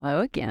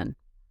Hello again.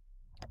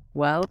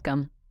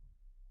 Welcome.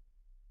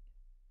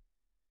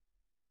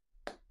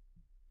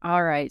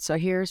 All right, so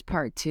here's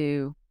part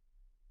 2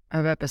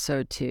 of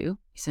episode 2,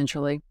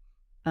 essentially.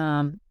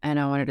 And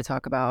I wanted to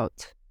talk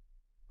about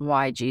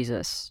why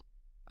Jesus.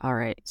 All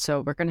right, so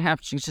we're going to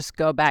have to just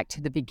go back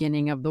to the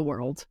beginning of the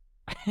world,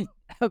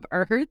 of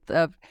earth,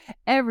 of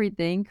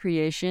everything,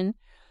 creation.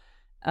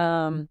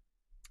 Um,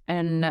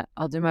 and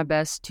I'll do my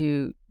best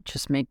to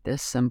just make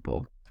this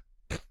simple.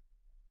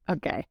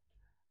 Okay.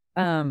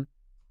 Um,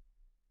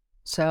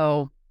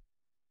 so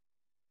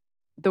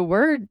the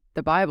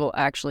Bible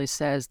actually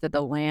says that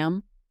the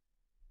Lamb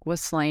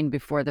was slain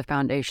before the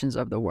foundations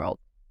of the world,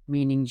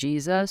 meaning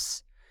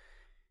Jesus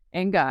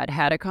and God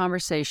had a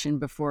conversation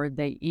before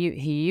he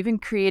even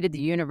created the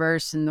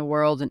universe and the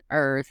world and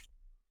earth.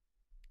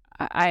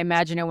 I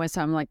imagine it went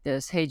something like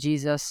this. Hey,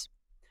 Jesus,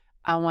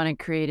 I want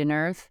to create an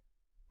earth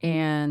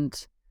and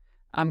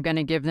I'm going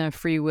to give them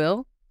free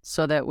will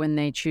so that when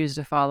they choose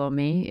to follow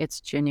me, it's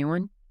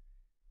genuine.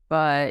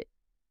 But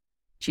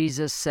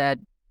Jesus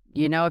said,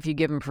 if you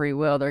give them free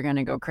will, they're going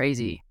to go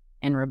crazy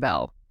and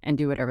rebel and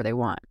do whatever they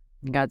want.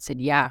 And God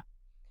said, yeah.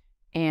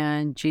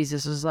 And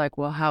Jesus was like,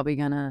 well, how are we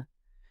going to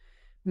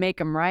make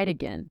them right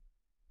again?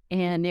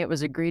 And it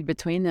was agreed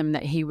between them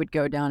that he would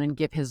go down and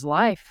give his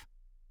life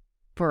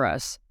for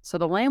us. So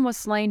the Lamb was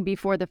slain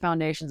before the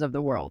foundations of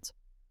the world.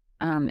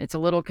 It's a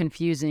little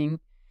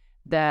confusing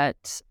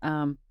that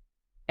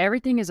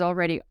everything has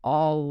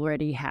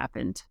already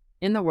happened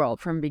in the world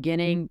from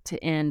beginning to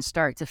end,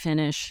 start to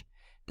finish.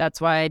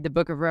 That's why the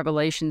book of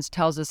Revelations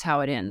tells us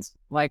how it ends.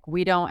 Like,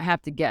 we don't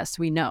have to guess.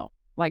 We know.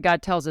 Like,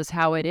 God tells us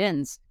how it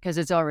ends because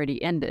it's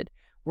already ended.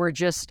 We're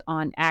just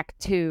on act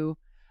 2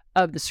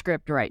 of the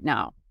script right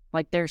now.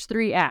 Like, there's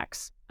 3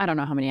 acts. I don't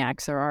know how many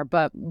acts there are,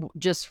 but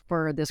just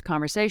for this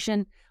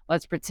conversation,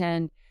 let's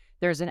pretend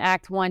there's an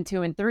act 1,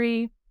 2, and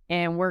 3,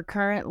 and we're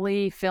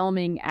currently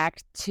filming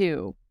act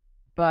 2.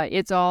 But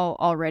it's all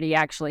already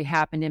actually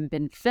happened and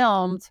been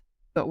filmed.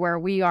 But where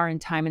we are in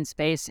time and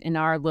space in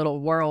our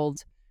little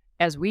world,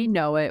 as we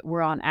know it,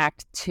 we're on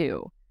act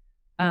 2.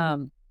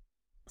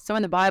 So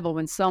in the Bible,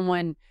 when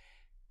someone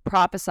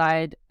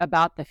prophesied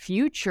about the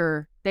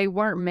future, they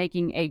weren't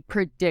making a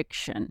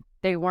prediction.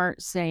 They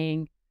weren't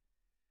saying,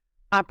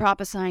 I'm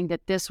prophesying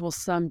that this will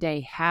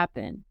someday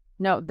happen.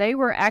 No, they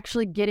were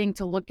actually getting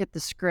to look at the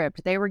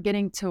script. They were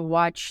getting to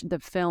watch the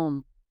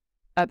film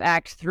of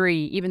Act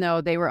 3, even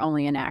though they were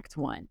only in Act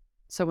 1.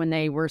 So when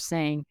they were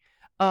saying,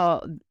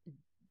 oh,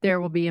 there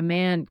will be a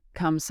man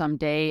come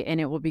someday and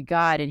it will be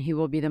God and he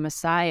will be the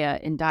Messiah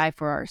and die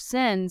for our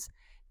sins,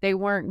 they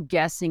weren't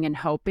guessing and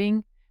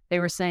hoping. They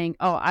were saying,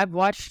 oh, I've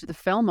watched the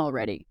film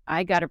already.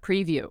 I got a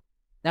preview.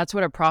 That's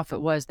what a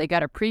prophet was. They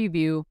got a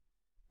preview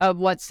of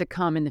what's to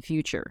come in the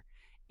future.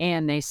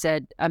 And they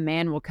said, a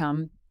man will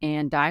come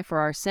and die for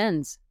our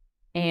sins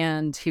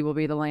and he will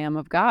be the Lamb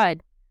of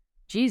God.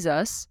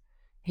 Jesus,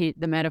 the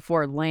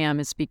metaphor lamb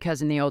is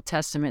because in the Old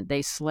Testament,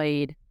 they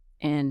slayed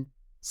and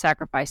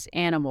sacrificed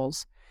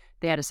animals.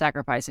 They had to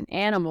sacrifice an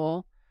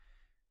animal,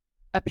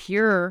 a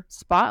pure,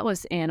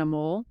 spotless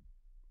animal,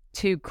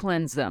 to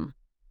cleanse them.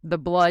 The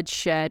blood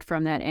shed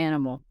from that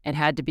animal, it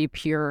had to be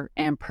pure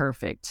and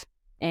perfect.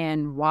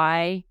 And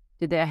why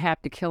did they have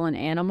to kill an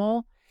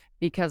animal?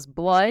 Because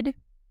blood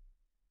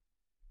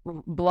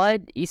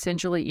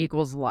essentially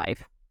equals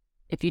life.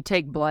 If you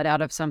take blood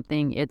out of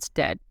something, it's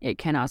dead. It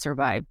cannot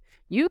survive.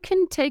 You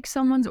can take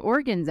someone's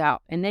organs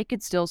out and they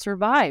could still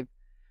survive,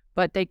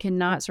 but they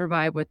cannot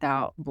survive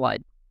without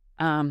blood.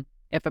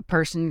 If a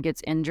person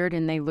gets injured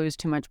and they lose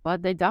too much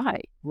blood, they die.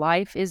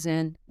 Life is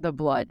in the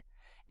blood.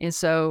 And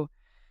so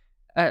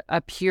a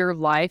pure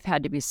life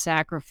had to be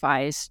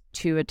sacrificed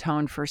to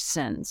atone for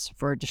sins,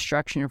 for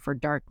destruction, for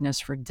darkness,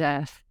 for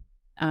death,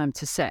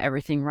 to set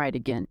everything right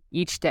again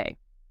each day.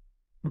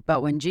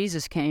 But when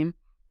Jesus came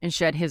and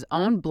shed his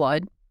own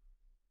blood,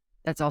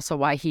 that's also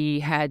why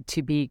he had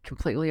to be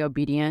completely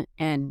obedient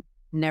and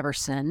never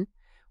sin.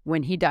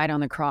 When he died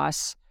on the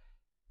cross,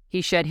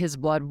 he shed his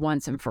blood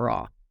once and for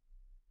all.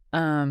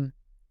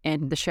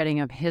 And the shedding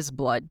of his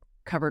blood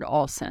covered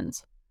all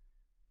sins.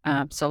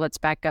 So let's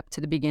back up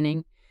to the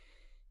beginning.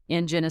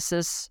 In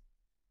Genesis,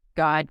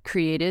 God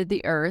created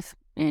the earth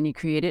and he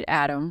created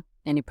Adam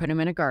and he put him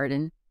in a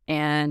garden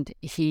and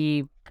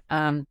he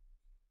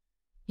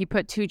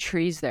put 2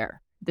 trees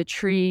there. The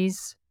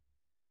trees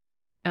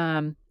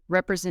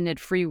represented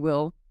free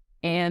will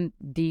and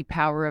the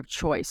power of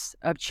choice,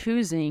 of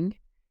choosing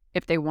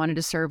if they wanted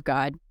to serve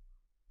God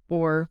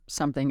or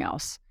something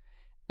else.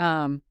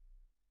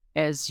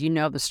 As you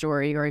know the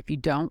story, or if you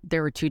don't,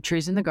 there were 2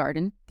 trees in the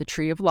garden. The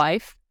tree of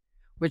life,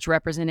 which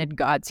represented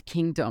God's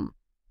kingdom,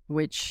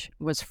 which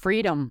was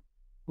freedom,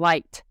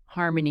 light,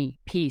 harmony,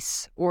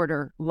 peace,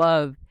 order,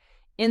 love,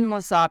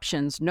 endless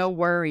options, no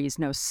worries,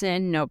 no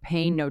sin, no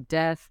pain, no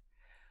death.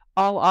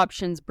 All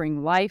options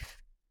bring life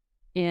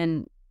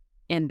in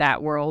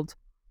that world.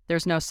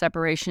 There's no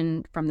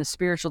separation from the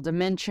spiritual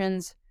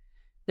dimensions.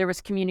 There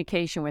was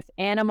communication with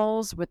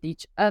animals, with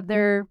each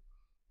other.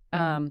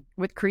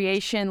 With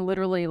creation,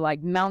 literally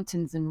like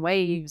mountains and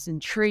waves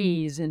and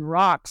trees and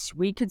rocks,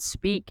 we could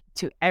speak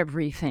to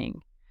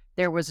everything.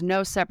 There was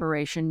no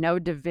separation, no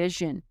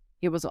division.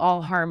 It was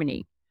all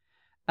harmony.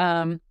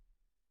 And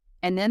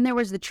then there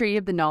was the tree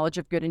of the knowledge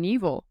of good and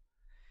evil.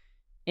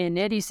 And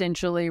it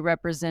essentially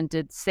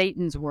represented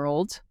Satan's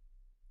world,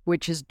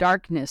 which is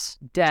darkness,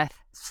 death,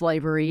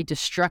 slavery,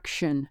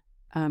 destruction,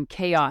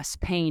 chaos,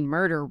 pain,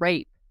 murder,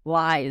 rape,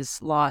 lies,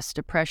 loss,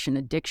 depression,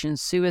 addiction,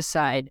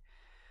 suicide.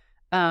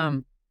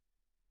 You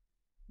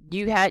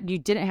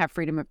didn't have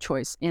freedom of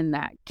choice in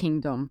that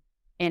kingdom,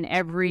 and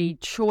every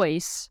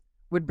choice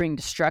would bring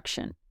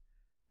destruction.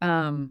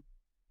 In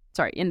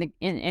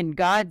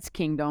God's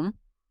kingdom,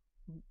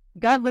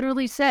 God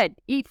literally said,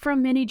 "Eat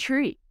from any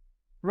tree,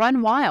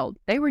 run wild."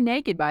 They were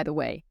naked, by the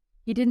way.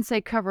 He didn't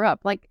say cover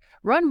up. Like,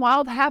 run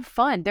wild, have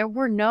fun. There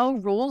were no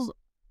rules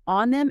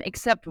on them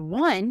except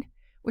one,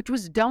 which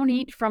was don't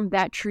eat from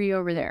that tree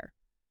over there.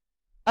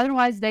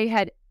 Otherwise, they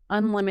had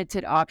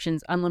unlimited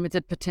options,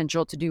 unlimited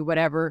potential to do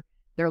whatever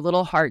their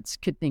little hearts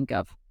could think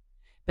of.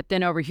 But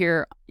then over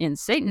here in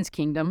Satan's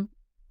kingdom,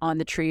 on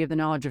the tree of the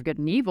knowledge of good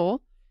and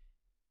evil,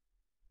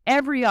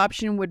 every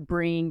option would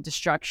bring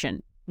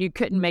destruction. You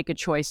couldn't make a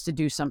choice to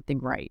do something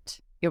right.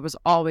 It was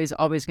always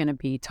going to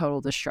be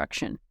total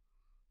destruction.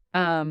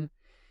 And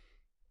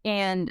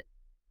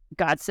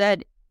God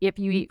said, if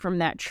you eat from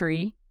that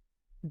tree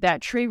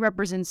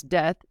represents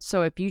death.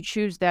 So if you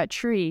choose that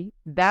tree,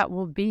 that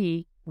will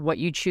be what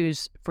you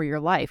choose for your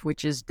life,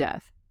 which is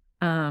death.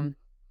 And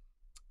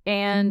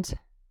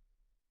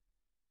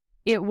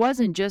it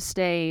wasn't just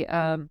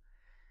a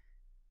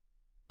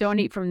don't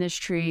eat from this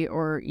tree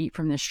or eat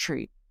from this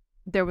tree.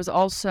 There was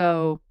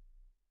also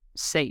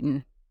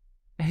Satan,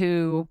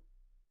 who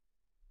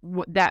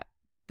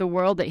the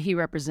world that he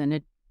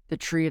represented, the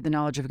tree of the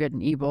knowledge of good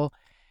and evil,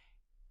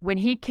 when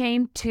he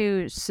came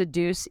to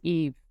seduce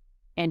Eve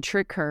and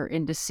trick her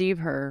and deceive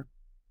her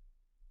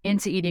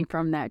into eating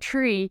from that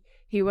tree,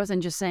 he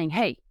wasn't just saying,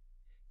 hey,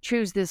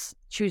 choose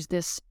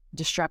this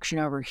destruction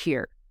over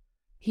here.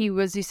 He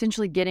was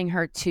essentially getting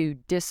her to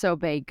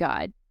disobey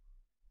God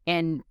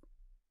and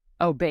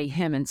obey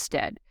him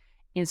instead.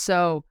 And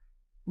so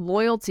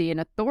loyalty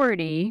and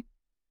authority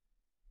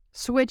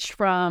switched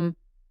from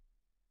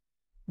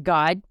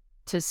God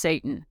to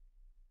Satan.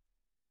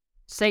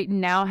 Satan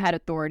now had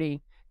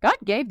authority. God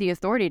gave the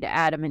authority to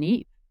Adam and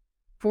Eve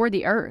for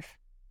the earth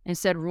and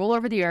said, rule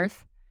over the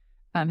earth,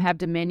 have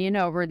dominion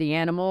over the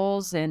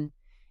animals and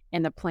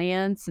the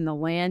plants and the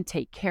land,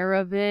 take care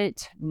of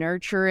it,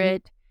 nurture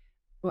it,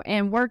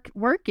 and work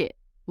it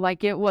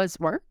like it was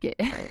work it.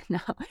 No,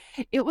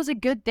 it was a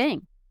good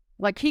thing.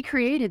 Like, he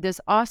created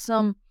this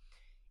awesome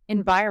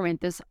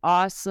environment, this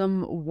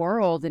awesome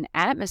world and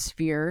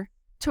atmosphere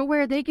to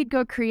where they could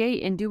go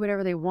create and do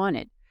whatever they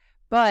wanted.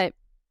 But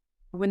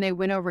when they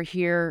went over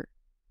here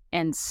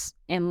and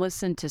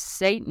listened to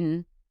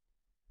Satan,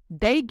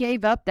 they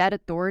gave up that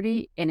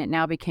authority and it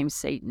now became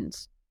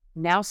Satan's.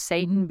 Now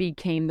Satan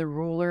became the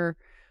ruler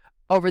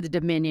over the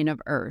dominion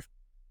of earth.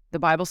 The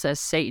Bible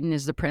says Satan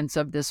is the prince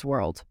of this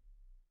world.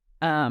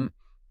 And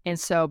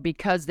so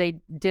because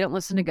they didn't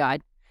listen to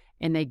God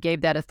and they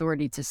gave that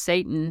authority to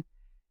Satan,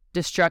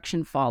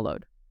 destruction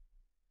followed.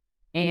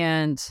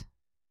 And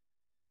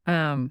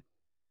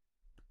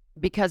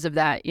because of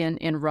that,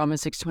 in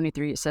Romans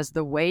 6:23, it says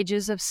the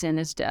wages of sin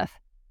is death.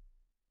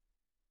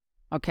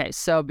 Okay,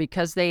 so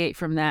because they ate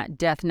from that,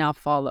 death now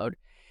followed.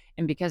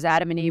 And because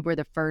Adam and Eve were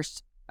the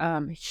first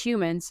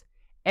humans,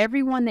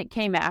 everyone that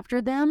came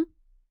after them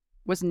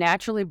was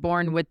naturally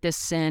born with this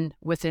sin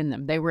within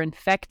them. They were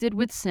infected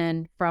with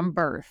sin from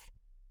birth.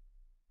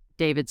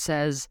 David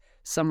says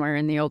somewhere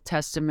in the Old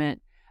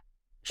Testament,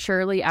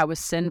 surely I was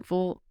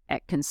sinful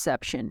at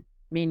conception,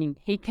 meaning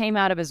he came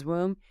out of his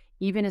womb,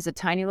 even as a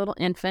tiny little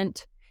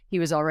infant, he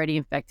was already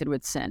infected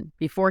with sin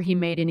before he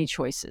made any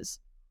choices.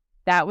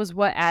 That was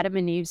what Adam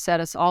and Eve set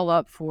us all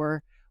up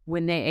for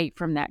when they ate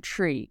from that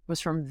tree. Was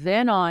from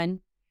then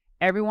on,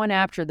 everyone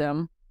after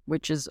them,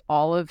 which is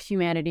all of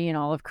humanity and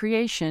all of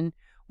creation,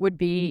 would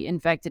be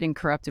infected and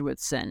corrupted with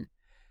sin.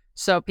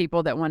 So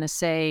people that want to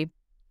say,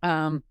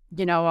 I'm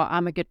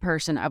a good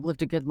person, I've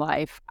lived a good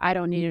life, I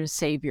don't need a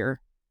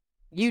savior.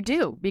 You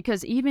do,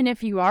 because even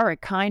if you are a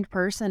kind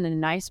person and a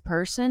nice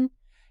person,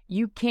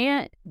 you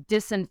can't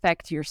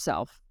disinfect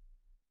yourself.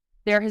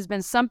 There has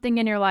been something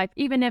in your life,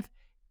 even if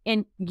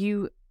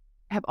you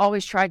have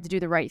always tried to do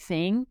the right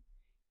thing,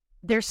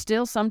 there's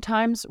still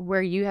sometimes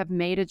where you have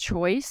made a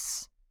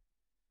choice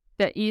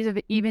that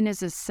even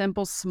as a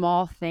simple,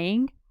 small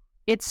thing,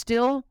 it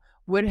still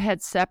would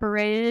have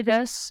separated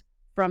us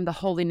from the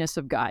holiness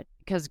of God,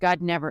 because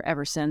God never,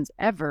 ever sins,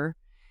 ever.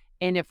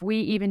 And if we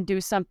even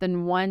do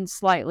something one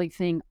slightly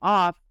thing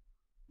off,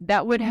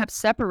 that would have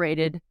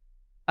separated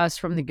us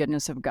from the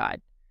goodness of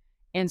God.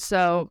 And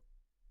so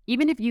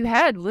even if you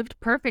had lived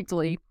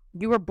perfectly,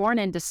 you were born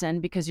into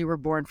sin because you were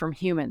born from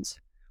humans,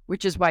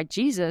 which is why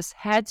Jesus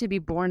had to be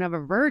born of a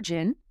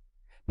virgin,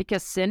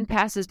 because sin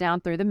passes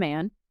down through the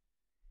man.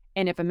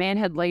 And if a man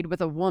had laid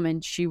with a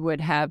woman,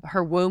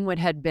 her womb would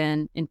have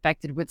been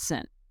infected with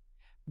sin.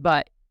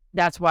 But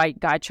that's why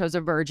God chose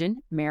a virgin,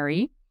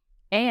 Mary,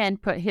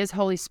 and put his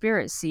Holy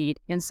Spirit seed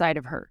inside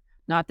of her,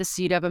 not the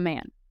seed of a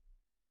man.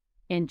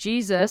 And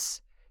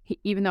Jesus,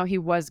 even though he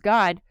was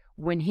God,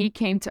 when he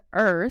came to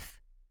earth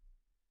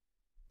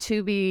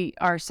to be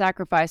our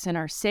sacrifice and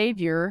our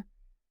savior,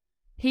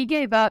 he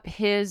gave up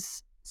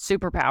his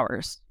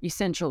superpowers,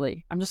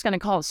 essentially. I'm just going to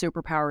call it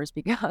superpowers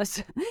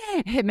because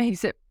it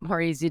makes it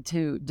more easy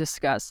to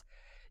discuss.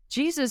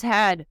 Jesus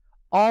had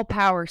all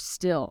power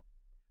still,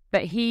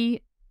 but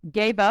he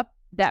gave up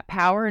that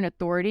power and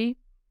authority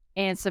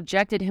and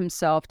subjected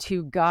himself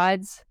to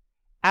God's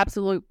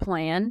absolute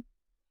plan,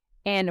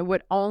 and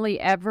would only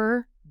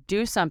ever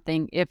do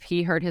something if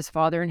he heard his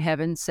Father in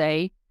heaven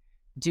say,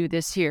 do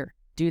this here,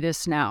 do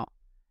this now.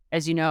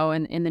 As you know,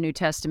 in the New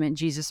Testament,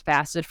 Jesus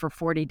fasted for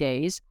 40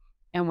 days.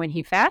 And when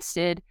he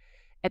fasted,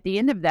 at the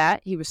end of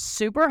that, he was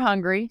super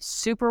hungry,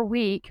 super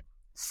weak.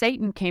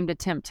 Satan came to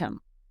tempt him.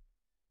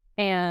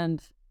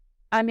 And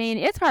I mean,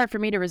 it's hard for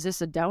me to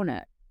resist a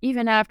donut,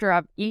 even after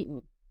I've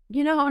eaten.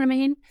 You know what I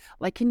mean?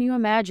 Like, can you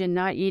imagine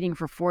not eating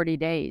for 40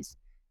 days?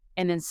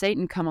 And then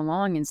Satan come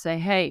along and say,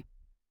 hey,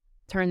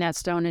 turn that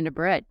stone into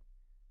bread.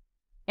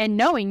 And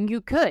knowing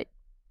you could,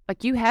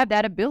 like, you have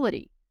that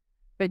ability.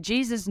 But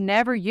Jesus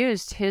never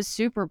used his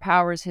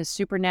superpowers, his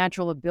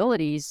supernatural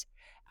abilities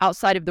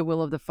outside of the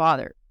will of the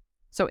Father.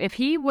 So if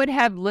he would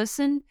have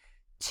listened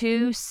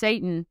to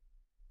Satan,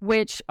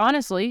 which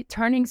honestly,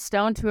 turning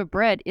stone to a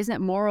bread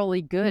isn't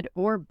morally good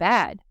or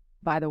bad,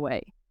 by the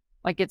way.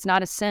 Like, it's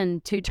not a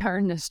sin to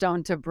turn the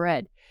stone to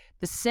bread.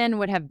 The sin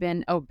would have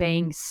been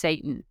obeying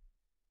Satan,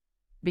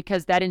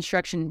 because that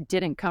instruction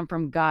didn't come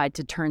from God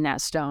to turn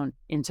that stone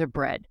into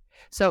bread.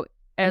 So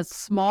as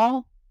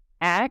small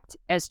act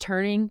as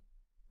turning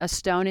a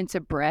stone into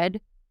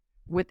bread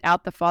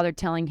without the Father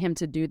telling him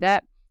to do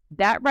that,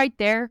 that right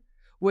there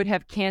would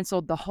have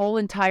canceled the whole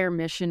entire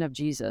mission of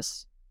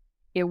Jesus.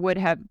 It would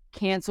have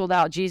canceled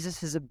out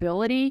Jesus'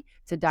 ability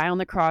to die on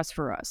the cross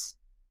for us.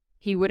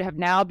 He would have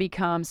now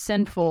become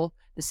sinful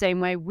the same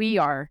way we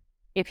are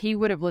if he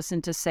would have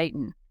listened to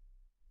Satan.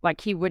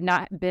 Like, he would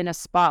not have been a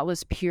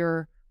spotless,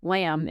 pure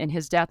lamb, and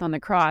his death on the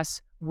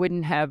cross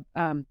wouldn't have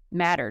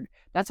mattered.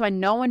 That's why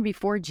no one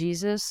before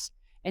Jesus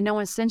and no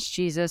one since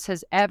Jesus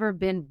has ever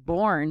been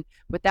born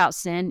without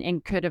sin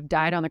and could have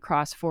died on the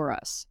cross for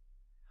us.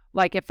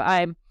 Like, it's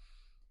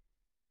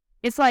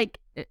like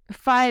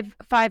five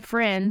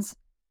friends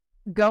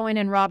go in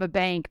and rob a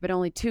bank, but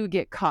only 2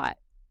 get caught.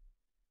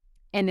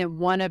 And then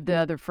one of the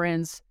other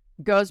friends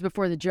goes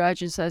before the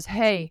judge and says,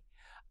 hey,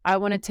 I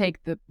want to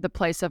take the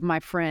place of my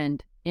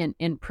friend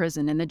in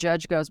prison. And the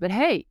judge goes, but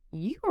hey,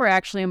 you were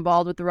actually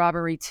involved with the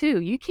robbery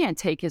too. You can't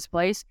take his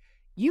place.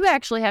 You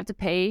actually have to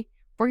pay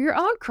for your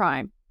own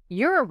crime.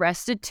 You're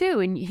arrested too.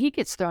 And he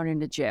gets thrown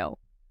into jail.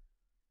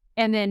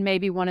 And then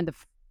maybe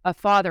a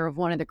father of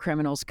one of the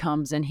criminals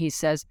comes and he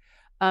says,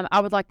 I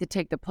would like to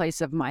take the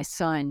place of my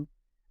son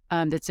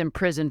that's in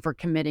prison for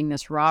committing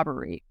this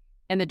robbery.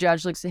 And the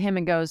judge looks at him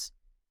and goes,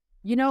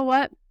 you know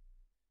what?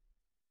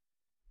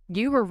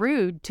 You were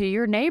rude to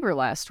your neighbor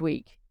last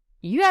week.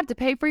 You have to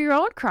pay for your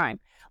own crime.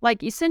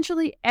 Like,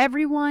 essentially,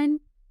 everyone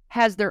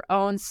has their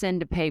own sin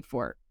to pay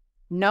for.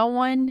 No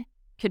one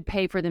could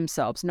pay for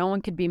themselves. No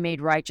one could be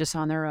made righteous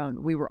on their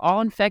own. We were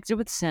all infected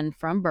with sin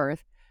from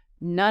birth.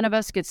 None of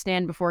us could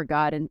stand before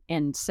God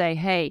and say,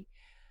 hey,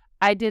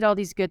 I did all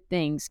these good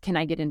things. Can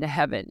I get into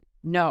heaven?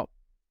 No.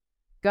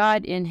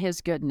 God, in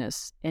his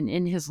goodness and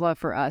in his love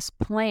for us,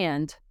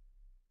 planned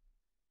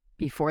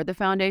before the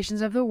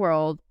foundations of the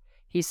world.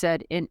 He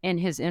said in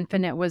his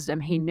infinite wisdom,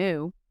 he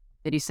knew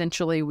that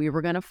essentially we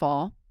were going to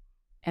fall,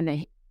 and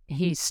that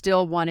he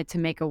still wanted to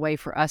make a way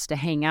for us to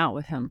hang out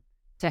with him,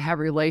 to have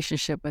a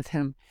relationship with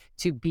him,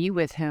 to be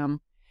with him.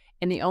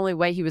 And the only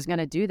way he was going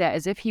to do that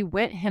is if he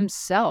went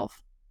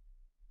himself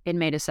and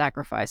made a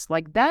sacrifice.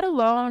 Like, that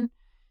alone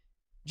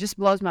just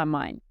blows my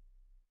mind.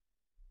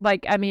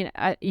 Like, I mean,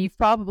 you've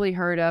probably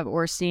heard of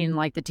or seen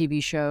like the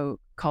TV show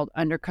called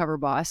Undercover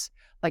Boss.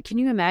 Like, can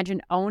you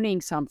imagine owning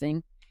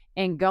something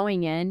and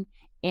going in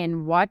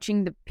and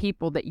watching the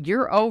people that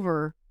you're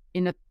over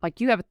like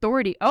you have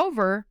authority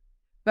over,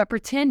 but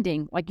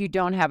pretending like you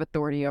don't have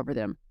authority over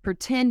them,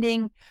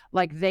 pretending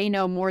like they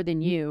know more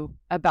than you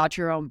about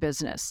your own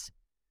business.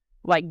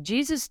 Like,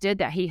 Jesus did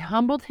that. He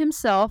humbled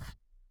himself.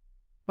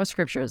 What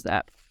scripture is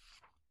that?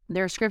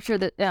 There's scripture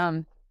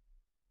that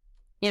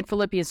in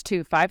Philippians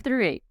 2,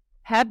 5-8,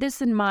 have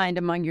this in mind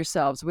among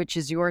yourselves, which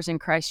is yours in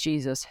Christ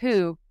Jesus,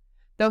 who,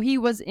 though he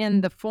was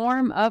in the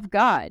form of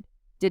God,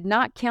 did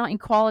not count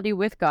equality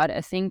with God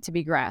a thing to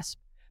be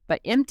grasped,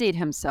 but emptied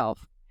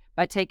himself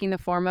by taking the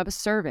form of a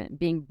servant,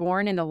 being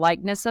born in the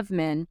likeness of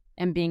men,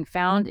 and being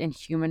found in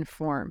human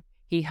form.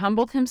 He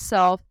humbled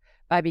himself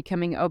by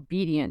becoming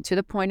obedient to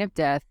the point of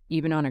death,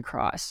 even on a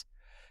cross.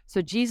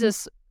 So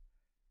Jesus,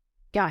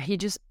 God, he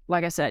just,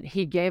 like I said,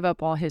 he gave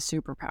up all his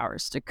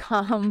superpowers to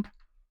come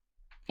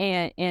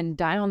and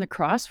die on the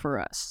cross for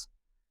us.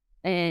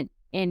 And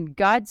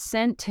God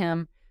sent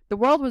him. The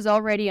world was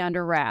already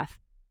under wrath.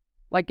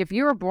 Like, if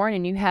you were born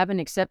and you haven't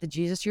accepted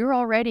Jesus, you're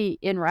already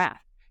in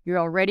wrath. You're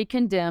already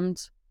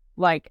condemned.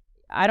 Like,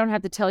 I don't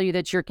have to tell you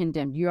that you're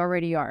condemned. You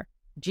already are.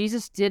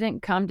 Jesus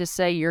didn't come to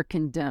say you're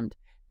condemned.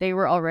 They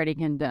were already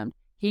condemned.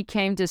 He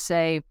came to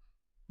say,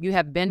 you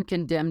have been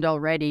condemned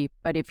already,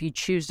 but if you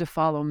choose to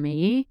follow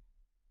me,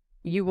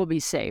 you will be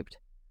saved.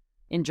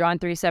 In John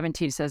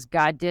 3:17, it says,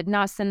 God did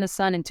not send the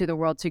Son into the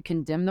world to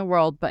condemn the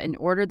world, but in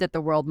order that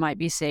the world might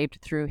be saved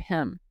through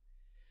him.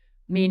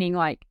 Meaning,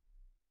 like,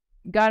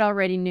 God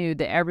already knew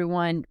that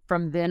everyone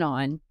from then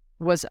on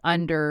was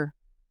under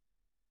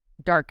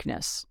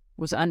darkness,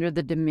 was under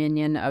the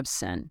dominion of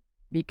sin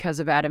because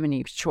of Adam and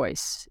Eve's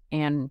choice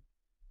and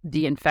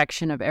the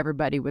infection of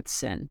everybody with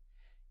sin.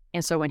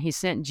 And so when he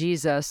sent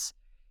Jesus,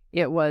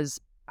 it was,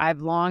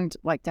 I've longed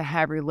like to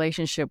have a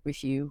relationship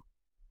with you.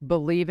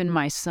 Believe in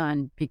my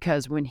son,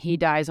 because when he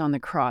dies on the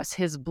cross,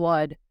 his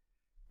blood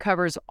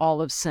covers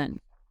all of sin.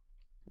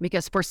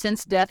 Because for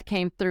since death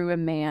came through a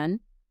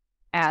man,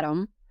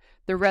 Adam,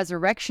 the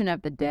resurrection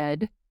of the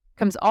dead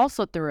comes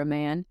also through a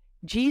man,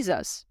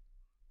 Jesus.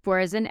 For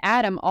as in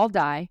Adam all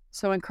die,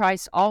 so in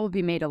Christ all will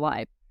be made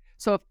alive.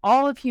 So if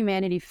all of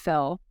humanity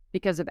fell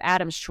because of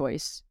Adam's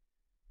choice,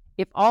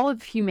 if all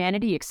of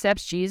humanity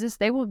accepts Jesus,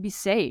 they will be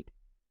saved.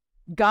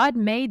 God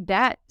made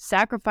that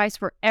sacrifice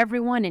for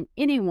everyone and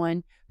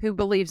anyone who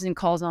believes and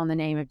calls on the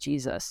name of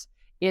Jesus.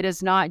 It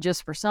is not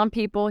just for some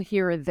people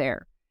here or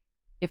there.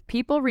 If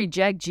people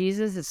reject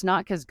Jesus, it's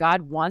not because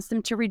God wants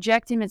them to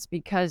reject him. It's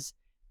because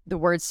the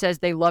word says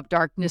they love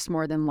darkness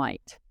more than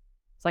light.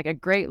 It's like a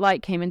great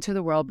light came into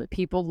the world, but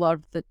people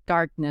loved the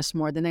darkness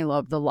more than they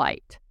loved the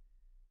light.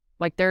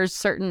 Like there's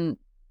certain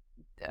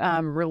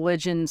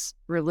religious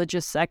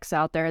sects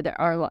out there that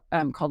are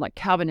called like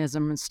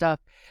Calvinism and stuff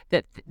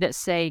that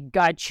say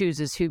God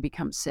chooses who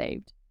becomes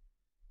saved.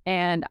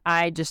 And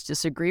I just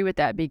disagree with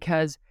that,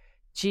 because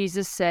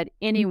Jesus said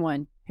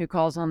anyone who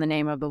calls on the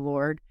name of the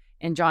Lord.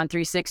 In John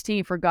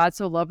 3:16, for God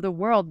so loved the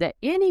world that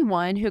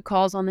anyone who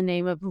calls on the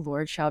name of the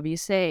Lord shall be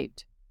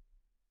saved.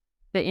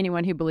 That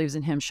anyone who believes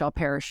in him shall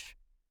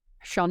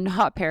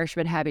not perish,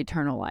 but have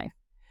eternal life.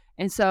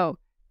 And so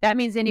that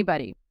means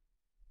anybody.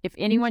 If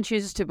anyone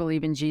chooses to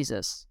believe in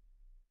Jesus.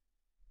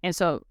 And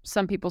so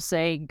some people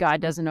say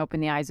God doesn't open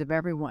the eyes of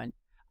everyone.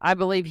 I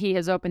believe he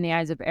has opened the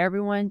eyes of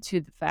everyone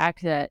to the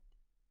fact that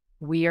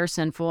we are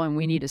sinful and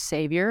we need a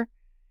savior.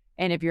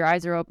 And if your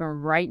eyes are open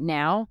right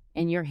now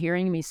and you're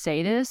hearing me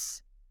say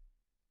this,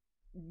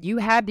 you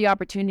have the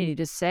opportunity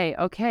to say,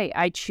 okay,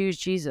 I choose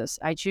Jesus.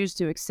 I choose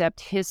to accept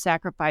his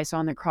sacrifice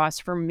on the cross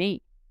for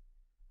me.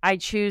 I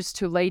choose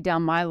to lay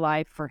down my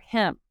life for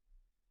him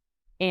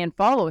and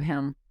follow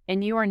him.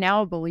 And you are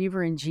now a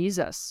believer in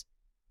Jesus.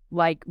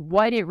 Like,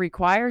 what it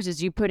requires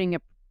is you putting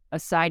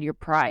aside your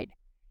pride.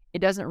 It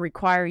doesn't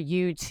require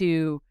you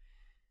to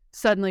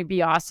suddenly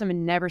be awesome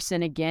and never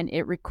sin again.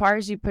 It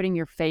requires you putting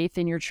your faith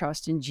and your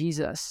trust in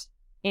Jesus.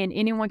 And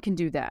anyone can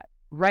do that.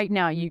 Right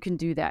now, you can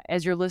do that.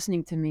 As you're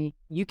listening to me,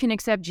 you can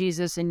accept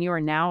Jesus and you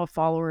are now a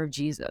follower of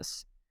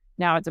Jesus.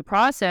 Now, it's a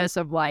process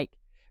of like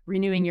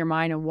renewing your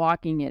mind and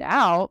walking it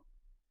out,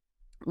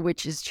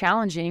 which is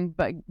challenging,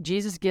 but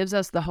Jesus gives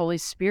us the Holy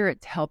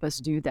Spirit to help us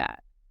do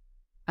that,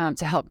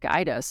 to help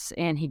guide us.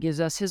 And he gives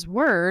us his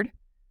word,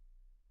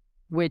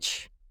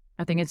 which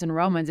I think it's in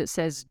Romans. It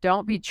says,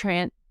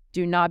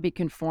 do not be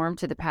conformed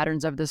to the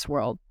patterns of this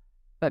world,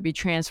 but be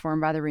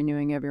transformed by the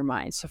renewing of your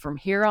mind. So from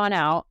here on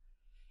out,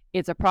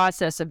 it's a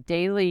process of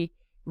daily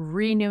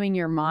renewing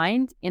your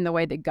mind in the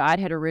way that God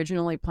had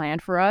originally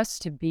planned for us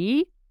to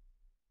be,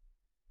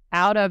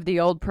 out of the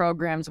old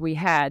programs we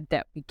had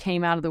that we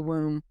came out of the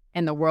womb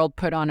and the world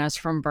put on us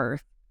from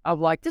birth, of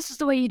like, this is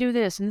the way you do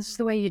this and this is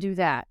the way you do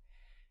that.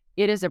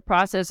 It is a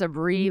process of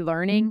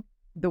relearning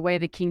the way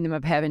the kingdom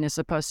of heaven is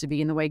supposed to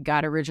be and the way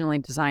God originally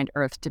designed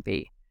earth to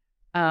be.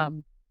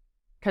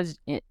 Because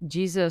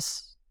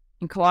Jesus,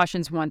 in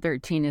Colossians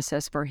 1:13, it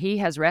says, for he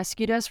has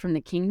rescued us from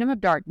the kingdom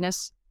of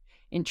darkness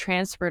and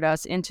transferred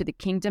us into the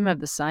kingdom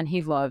of the Son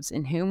he loves,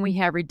 in whom we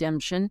have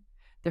redemption,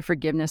 the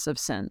forgiveness of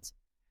sins.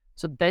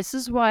 So this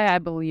is why I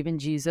believe in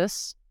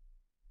Jesus,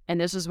 and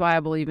this is why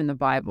I believe in the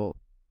Bible.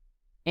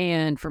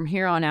 And from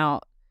here on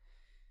out,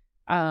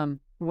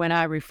 when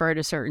I refer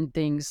to certain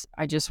things,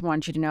 I just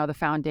want you to know the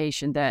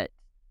foundation that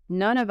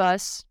none of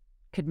us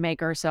could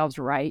make ourselves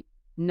right.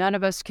 None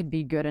of us could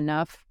be good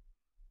enough.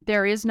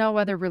 There is no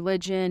other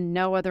religion,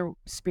 no other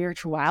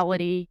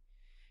spirituality.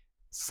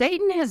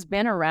 Satan has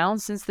been around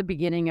since the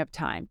beginning of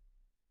time.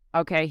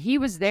 Okay, he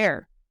was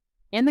there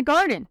in the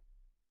garden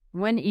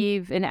when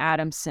Eve and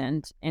Adam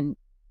sinned and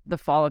the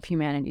fall of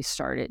humanity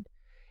started.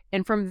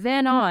 And from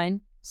then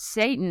on,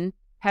 Satan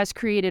has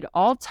created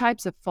all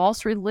types of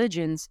false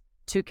religions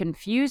to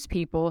confuse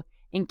people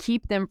and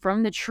keep them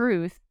from the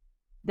truth.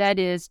 That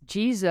is,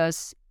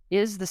 Jesus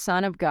is the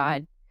Son of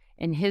God,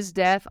 and his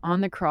death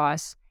on the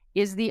cross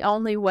is the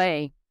only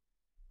way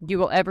you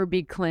will ever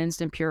be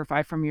cleansed and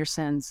purified from your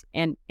sins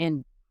and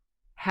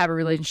have a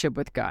relationship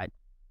with God.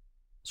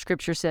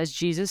 Scripture says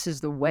Jesus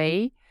is the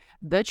way,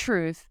 the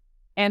truth,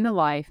 and the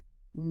life.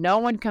 No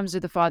one comes to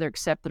the Father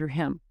except through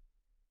him.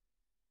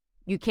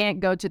 You can't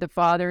go to the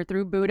Father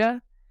through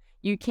Buddha.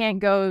 You can't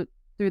go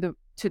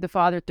to to the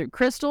Father through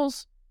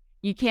crystals.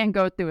 You can't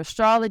go through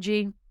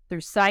astrology,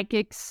 through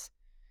psychics.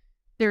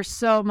 There's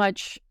so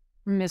much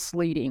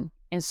misleading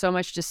and so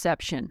much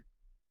deception,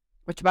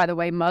 which, by the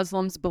way,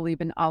 Muslims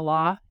believe in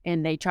Allah,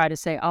 and they try to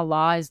say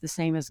Allah is the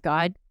same as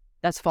God.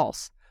 That's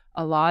false.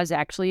 Allah is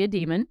actually a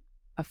demon,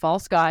 a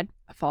false god,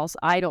 a false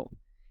idol.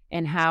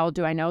 And how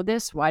do I know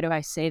this? Why do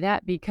I say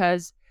that?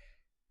 Because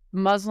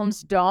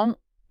Muslims don't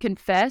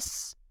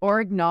confess or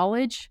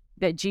acknowledge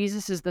that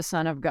Jesus is the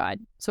Son of God.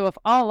 So if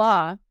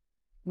Allah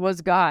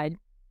was God,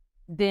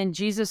 then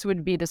Jesus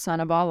would be the Son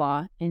of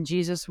Allah, and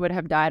Jesus would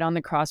have died on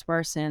the cross for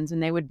our sins,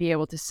 and they would be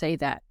able to say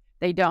that.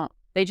 They don't.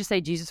 They just say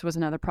Jesus was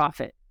another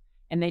prophet,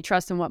 and they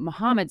trust in what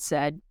Muhammad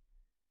said,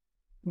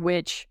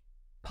 which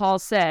Paul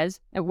says,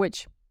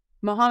 which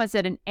Muhammad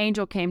said an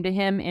angel came to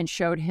him and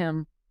showed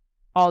him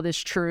all this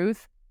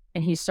truth,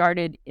 and he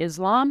started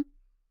Islam.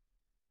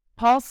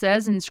 Paul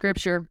says in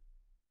Scripture,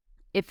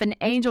 if an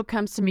angel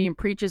comes to me and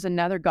preaches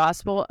another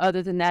gospel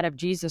other than that of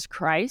Jesus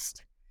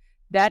Christ,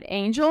 that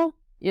angel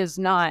is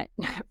not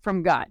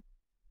from God.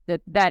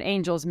 That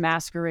angel is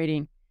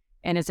masquerading,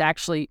 and it's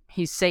actually,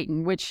 he's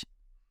Satan, which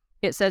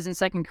it says in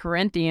 2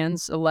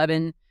 Corinthians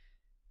 11:14,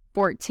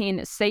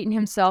 that Satan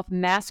himself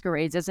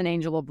masquerades as an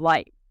angel of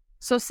light.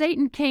 So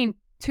Satan came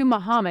to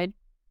Muhammad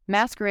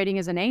masquerading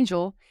as an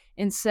angel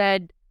and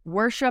said,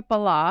 worship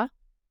Allah,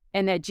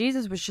 and that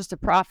Jesus was just a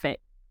prophet.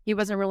 He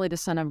wasn't really the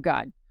Son of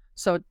God.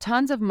 So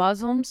tons of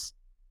Muslims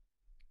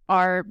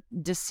are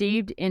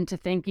deceived into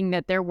thinking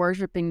that they're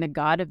worshiping the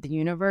God of the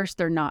universe.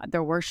 They're not.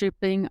 They're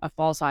worshiping a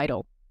false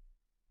idol.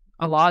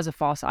 Allah is a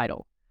false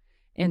idol.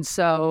 And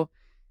so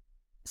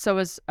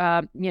is,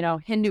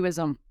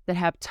 Hinduism, that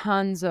have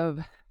tons of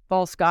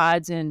false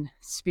gods and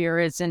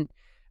spirits, and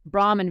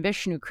Brahman,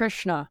 Vishnu,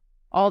 Krishna,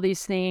 all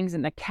these things,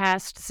 and the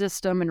caste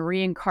system and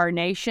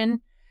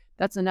reincarnation.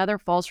 That's another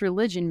false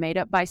religion made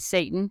up by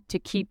Satan to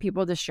keep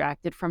people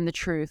distracted from the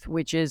truth,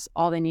 which is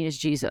all they need is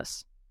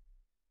Jesus.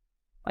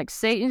 Like,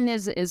 Satan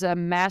is a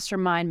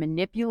mastermind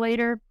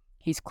manipulator.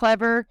 He's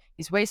clever.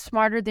 He's way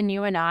smarter than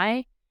you and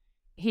I.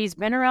 He's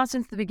been around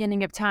since the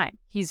beginning of time.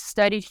 He's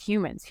studied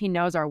humans. He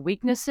knows our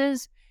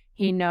weaknesses.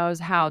 He knows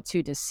how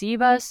to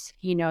deceive us.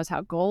 He knows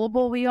how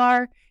gullible we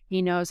are.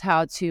 He knows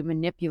how to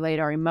manipulate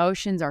our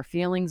emotions, our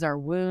feelings, our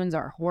wounds,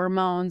 our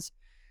hormones,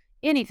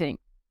 anything.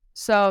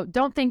 So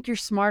don't think you're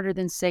smarter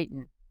than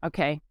Satan,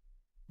 okay?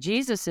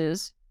 Jesus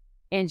is,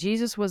 and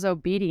Jesus was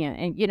obedient.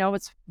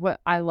 And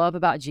what I love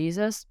about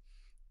Jesus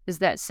is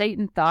that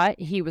Satan thought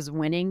he was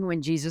winning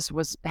when Jesus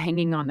was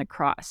hanging on the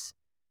cross.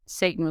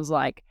 Satan was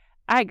like,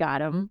 I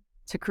got him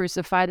to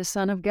crucify the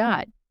Son of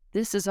God.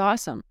 This is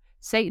awesome.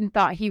 Satan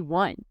thought he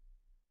won.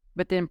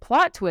 But then,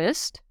 plot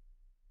twist,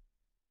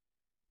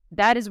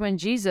 that is when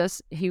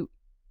Jesus,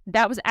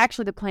 that was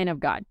actually the plan of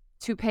God,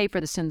 to pay for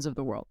the sins of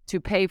the world,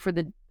 to pay for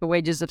the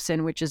wages of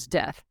sin, which is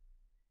death.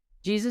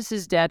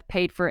 Jesus' death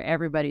paid for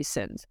everybody's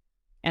sins.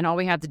 And all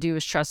we have to do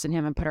is trust in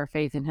him and put our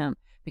faith in him.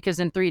 Because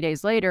then 3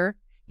 days later,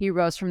 he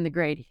rose from the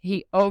grave.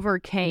 He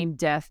overcame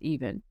death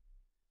even.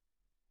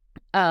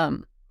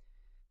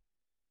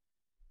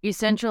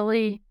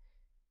 Essentially,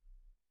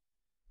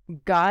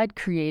 God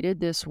created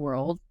this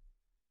world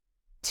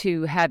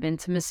to have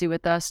intimacy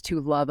with us, to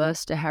love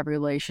us, to have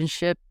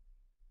relationship.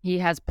 He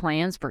has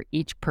plans for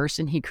each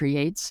person he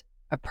creates,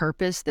 a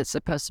purpose that's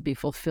supposed to be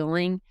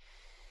fulfilling,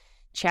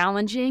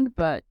 challenging,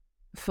 but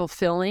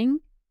fulfilling,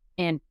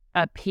 and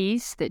a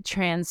peace that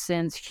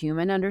transcends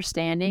human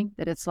understanding,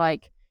 that it's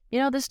like,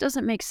 this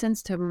doesn't make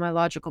sense to my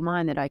logical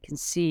mind that I can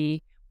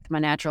see with my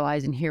natural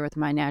eyes and hear with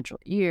my natural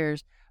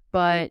ears,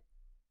 but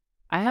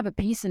I have a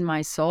peace in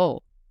my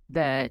soul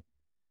that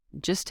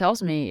just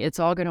tells me it's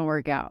all going to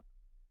work out.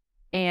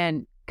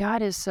 And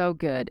God is so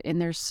good. And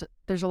there's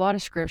a lot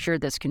of scripture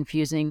that's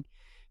confusing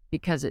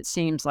because it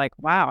seems like,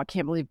 wow, I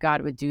can't believe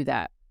God would do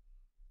that.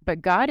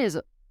 But God is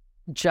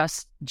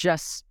just.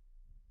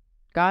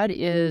 God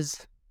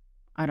is,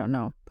 I don't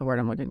know the word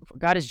I'm looking for.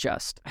 God is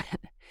just.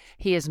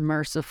 He is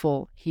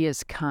merciful. He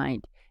is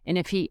kind. And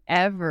if he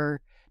ever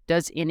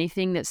does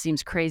anything that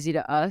seems crazy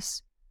to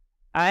us,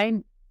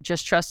 I'm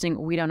just trusting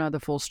we don't know the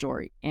full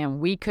story. And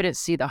we couldn't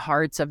see the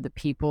hearts of the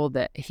people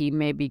that he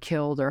maybe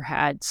killed or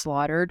had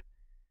slaughtered.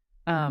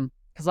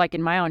 Because like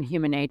in my own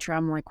human nature,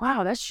 I'm like,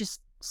 wow, that just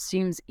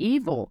seems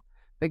evil.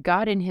 But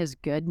God in his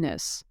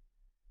goodness,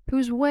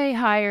 who's way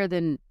higher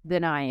than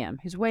I am,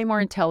 who's way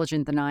more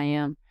intelligent than I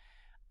am,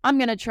 I'm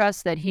going to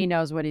trust that he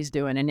knows what he's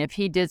doing. And if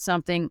he did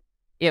something,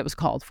 it was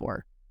called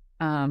for.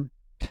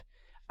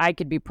 I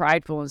could be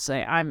prideful and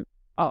say,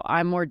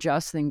 I'm more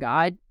just than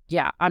God.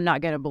 Yeah, I'm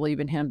not going to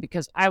believe in him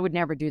because I would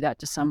never do that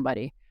to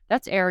somebody.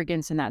 That's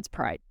arrogance and that's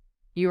pride.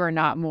 You are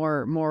not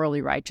more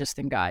morally righteous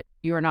than God.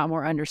 You are not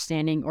more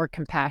understanding or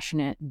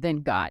compassionate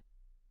than God.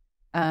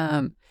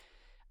 I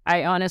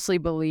honestly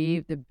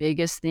believe the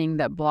biggest thing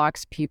that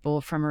blocks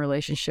people from a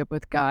relationship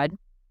with God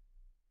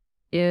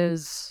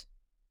is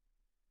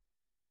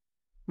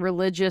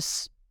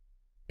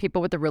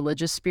people with a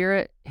religious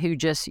spirit who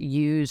just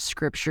use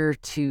scripture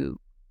to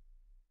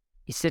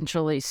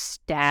essentially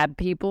stab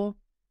people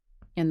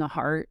in the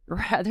heart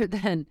rather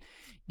than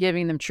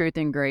giving them truth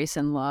and grace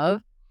and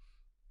love.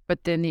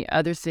 But then the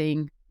other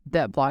thing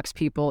that blocks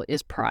people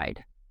is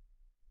pride.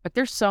 But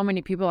there's so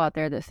many people out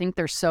there that think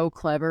they're so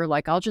clever.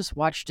 Like, I'll just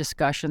watch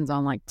discussions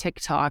on like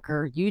TikTok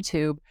or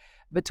YouTube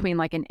between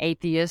like an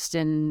atheist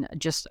and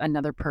just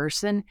another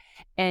person.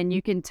 And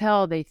you can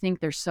tell they think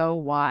they're so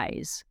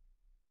wise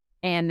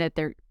and that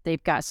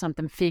they've got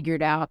something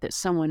figured out that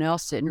someone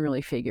else didn't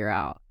really figure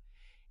out.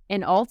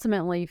 And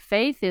ultimately,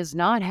 faith is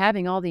not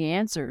having all the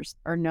answers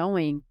or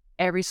knowing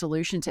every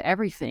solution to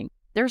everything.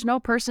 There's no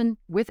person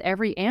with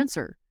every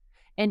answer.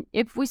 And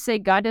if we say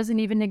God doesn't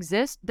even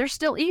exist, they're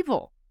still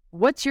evil.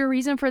 What's your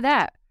reason for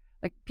that?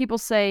 Like, people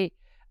say,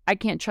 I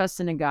can't trust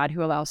in a God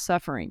who allows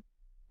suffering.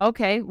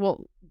 Okay,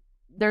 well,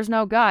 there's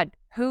no God.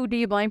 Who do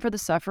you blame for the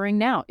suffering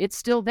now? It's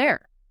still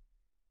there.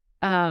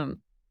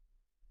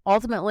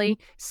 Ultimately,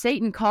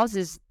 Satan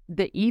causes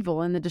the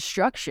evil and the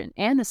destruction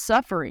and the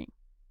suffering,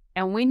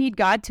 and we need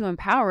God to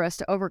empower us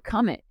to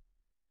overcome it.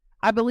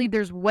 I believe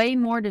there's way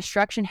more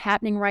destruction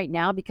happening right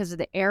now because of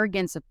the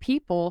arrogance of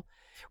people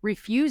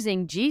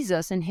refusing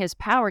Jesus and his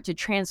power to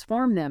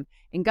transform them.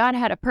 And God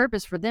had a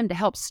purpose for them to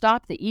help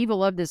stop the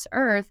evil of this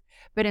earth.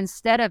 But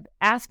instead of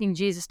asking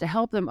Jesus to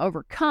help them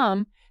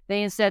overcome,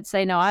 they instead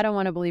say, no, I don't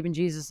want to believe in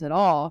Jesus at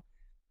all.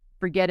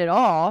 Forget it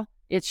all.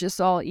 It's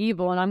just all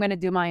evil, and I'm going to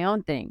do my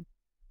own thing.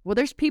 Well,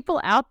 there's people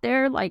out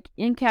there like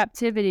in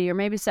captivity or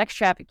maybe sex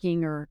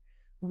trafficking or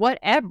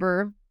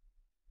whatever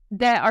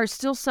that are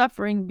still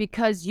suffering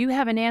because you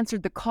haven't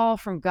answered the call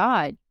from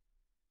God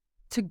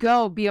to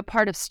go be a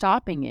part of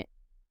stopping it.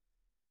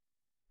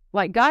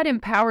 Like, God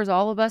empowers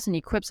all of us and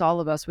equips all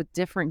of us with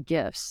different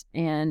gifts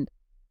and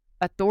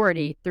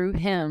authority through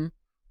him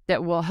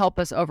that will help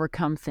us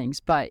overcome things.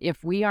 But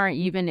if we aren't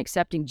even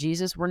accepting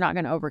Jesus, we're not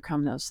going to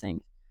overcome those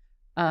things.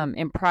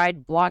 And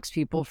pride blocks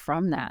people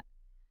from that.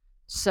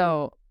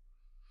 So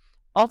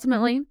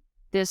ultimately,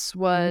 this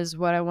was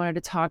what I wanted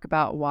to talk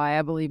about, why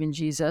I believe in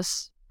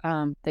Jesus,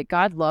 that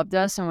God loved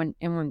us. And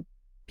when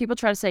people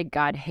try to say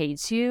God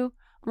hates you,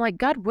 I'm like,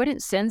 God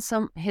wouldn't send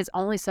his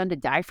only son to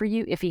die for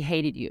you if he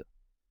hated you.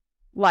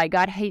 Like,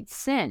 God hates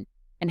sin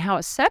and how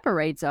it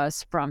separates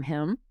us from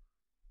him.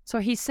 So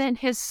he sent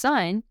his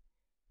son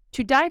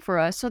to die for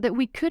us so that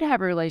we could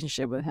have a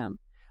relationship with him.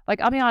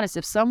 Like, I'll be honest,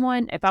 if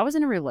I was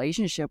in a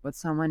relationship with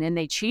someone and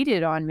they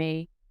cheated on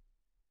me,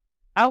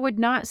 I would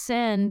not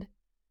send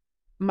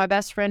my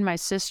best friend, my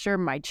sister,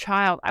 my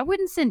child. I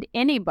wouldn't send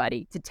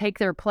anybody to take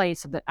their place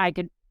so that I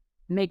could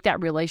make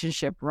that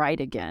relationship right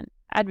again.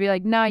 I'd be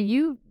like, nah,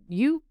 you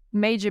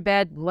made your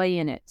bed, lay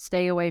in it.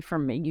 Stay away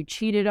from me. You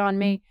cheated on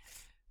me.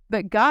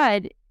 But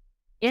God,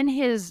 in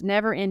his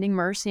never-ending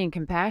mercy and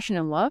compassion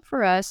and love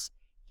for us,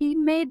 he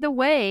made the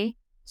way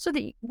so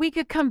that we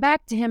could come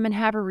back to him and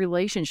have a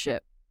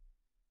relationship.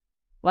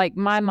 Like,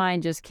 my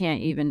mind just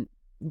can't even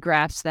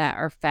grasp that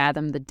or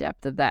fathom the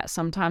depth of that.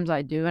 Sometimes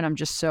I do, and I'm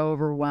just so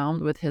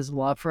overwhelmed with his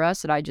love for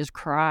us that I just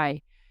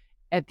cry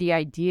at the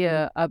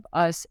idea of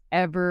us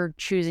ever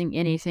choosing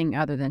anything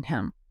other than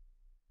him.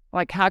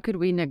 Like, how could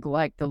we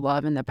neglect the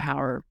love and the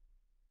power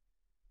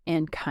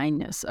and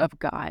kindness of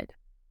God?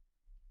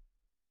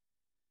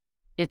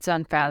 It's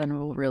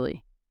unfathomable,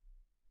 really.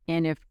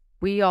 And if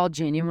we all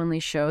genuinely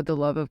showed the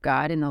love of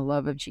God and the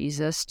love of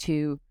Jesus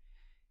to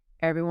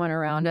everyone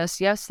around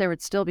us, yes, there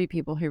would still be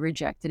people who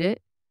rejected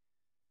it,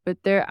 but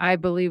I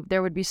believe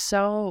there would be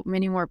so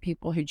many more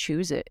people who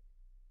choose it.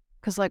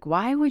 Because, like,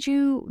 why would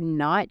you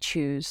not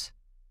choose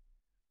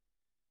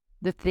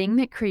the thing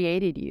that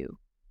created you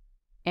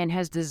and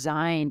has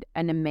designed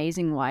an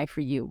amazing life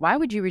for you? Why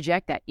would you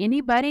reject that?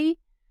 Anybody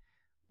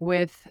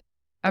with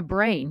a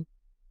brain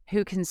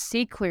who can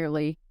see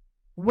clearly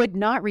would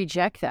not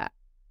reject that.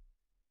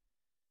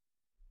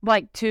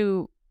 Like,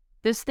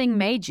 this thing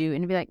made you,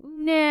 and be like,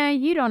 nah,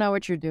 you don't know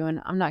what you're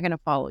doing. I'm not going to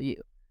follow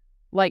you.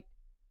 Like,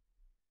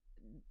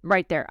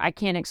 right there, I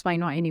can't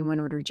explain why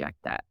anyone would reject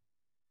that.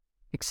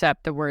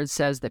 Except the word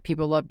says that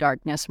people love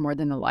darkness more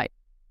than the light.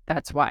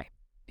 That's why.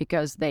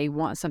 Because they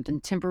want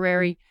something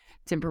temporary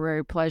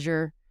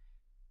pleasure.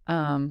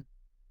 And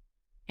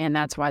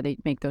that's why they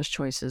make those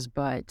choices.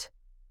 But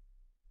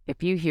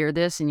if you hear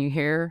this and you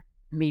hear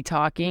me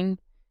talking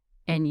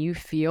and you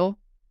feel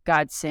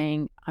God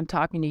saying, I'm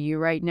talking to you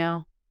right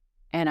now,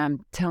 and I'm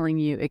telling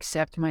you,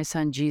 accept my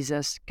son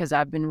Jesus, because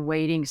I've been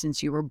waiting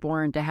since you were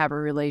born to have a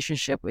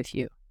relationship with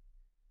you.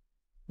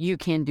 You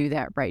can do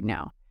that right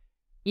now.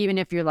 Even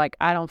if you're like,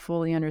 I don't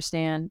fully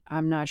understand.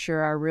 I'm not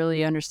sure I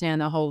really understand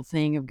the whole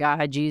thing of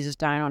God, Jesus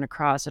dying on a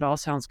cross. It all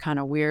sounds kind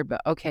of weird,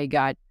 but okay,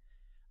 God,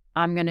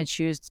 I'm going to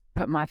choose to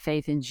put my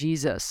faith in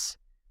Jesus.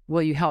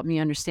 Will you help me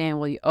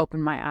understand? Will you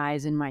open my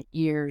eyes and my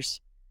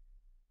ears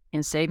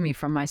and save me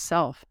from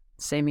myself?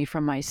 Save me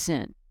from my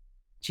sin.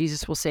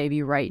 Jesus will save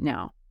you right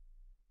now.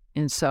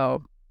 And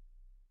so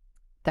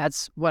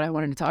that's what I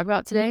wanted to talk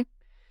about today.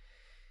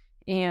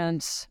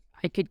 And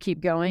I could keep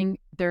going.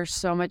 There's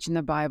so much in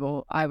the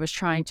Bible. I was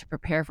trying to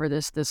prepare for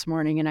this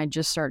morning, and I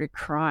just started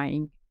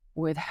crying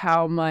with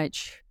how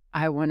much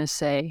I want to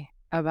say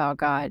about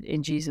God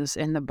and Jesus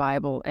and the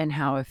Bible, and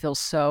how it feels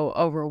so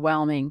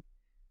overwhelming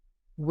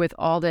with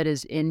all that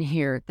is in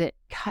here, that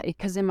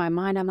because in my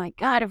mind I'm like,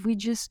 God, if we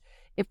just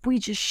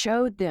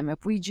showed them,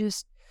 if we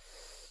just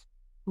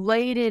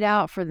laid it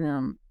out for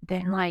them,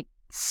 then like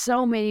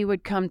so many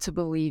would come to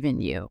believe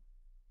in you.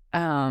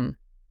 And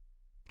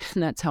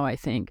that's how I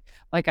think.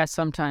 Like I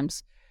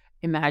sometimes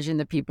imagine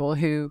the people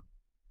who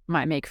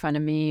might make fun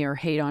of me or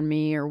hate on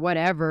me or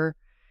whatever.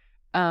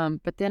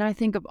 But then I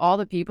think of all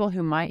the people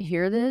who might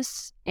hear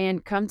this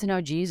and come to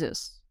know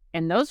Jesus.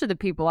 And those are the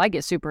people I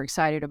get super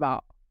excited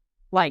about,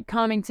 like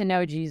coming to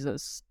know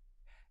Jesus.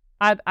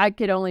 I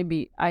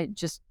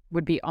just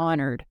would be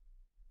honored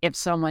if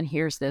someone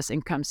hears this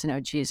and comes to know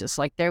Jesus.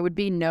 Like there would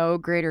be no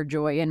greater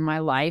joy in my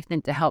life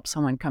than to help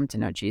someone come to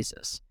know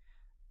Jesus.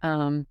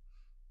 And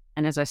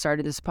as I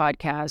started this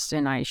podcast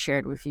and I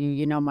shared with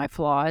you, my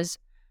flaws,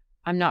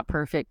 I'm not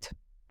perfect.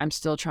 I'm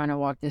still trying to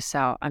walk this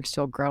out. I'm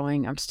still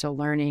growing. I'm still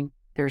learning.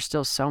 There's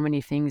still so many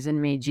things in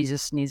me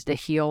Jesus needs to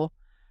heal.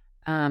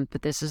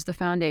 But this is the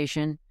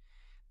foundation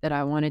that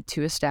I wanted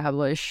to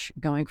establish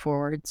going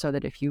forward so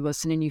that if you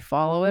listen and you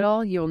follow it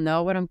all, you'll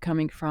know what I'm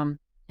coming from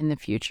in the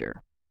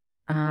future.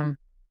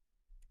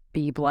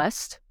 Be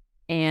blessed.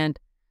 And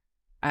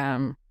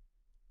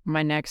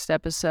my next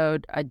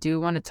episode, I do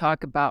want to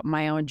talk about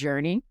my own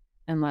journey,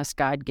 unless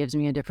God gives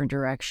me a different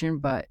direction.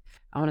 But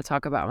I want to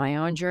talk about my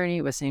own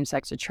journey with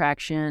same-sex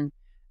attraction,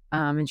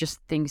 and just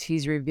things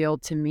he's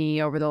revealed to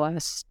me over the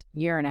last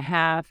year and a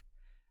half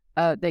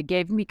that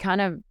gave me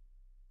kind of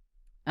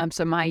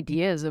some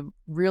ideas of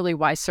really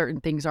why certain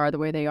things are the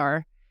way they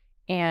are.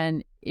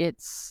 And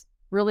it's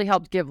really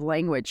helped give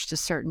language to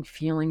certain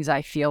feelings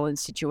I feel in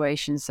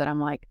situations that I'm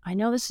like, I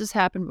know this has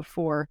happened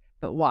before,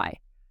 but why?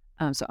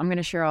 So I'm going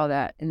to share all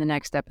that in the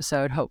next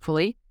episode,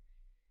 hopefully.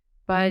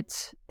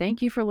 But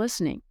thank you for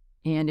listening.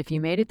 And if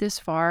you made it this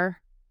far,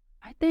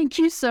 I thank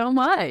you so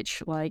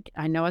much. Like,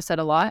 I know I said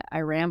a lot.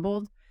 I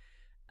rambled.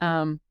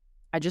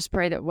 I just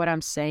pray that what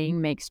I'm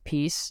saying makes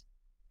peace.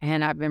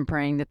 And I've been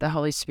praying that the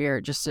Holy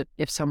Spirit, just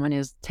if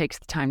someone takes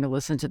the time to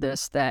listen to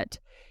this, that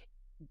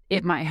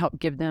it might help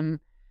give them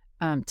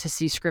to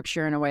see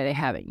Scripture in a way they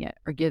haven't yet,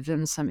 or give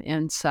them some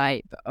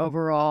insight. But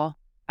overall,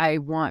 I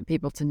want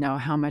people to know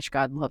how much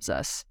God loves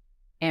us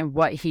and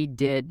what He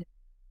did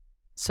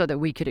so that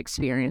we could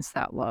experience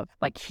that love.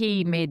 Like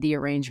He made the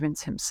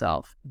arrangements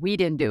Himself. We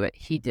didn't do it.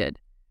 He did.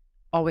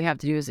 All we have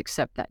to do is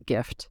accept that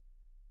gift.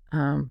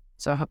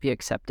 So I hope you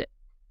accept it.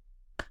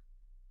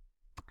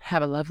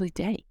 Have a lovely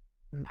day.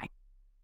 Bye.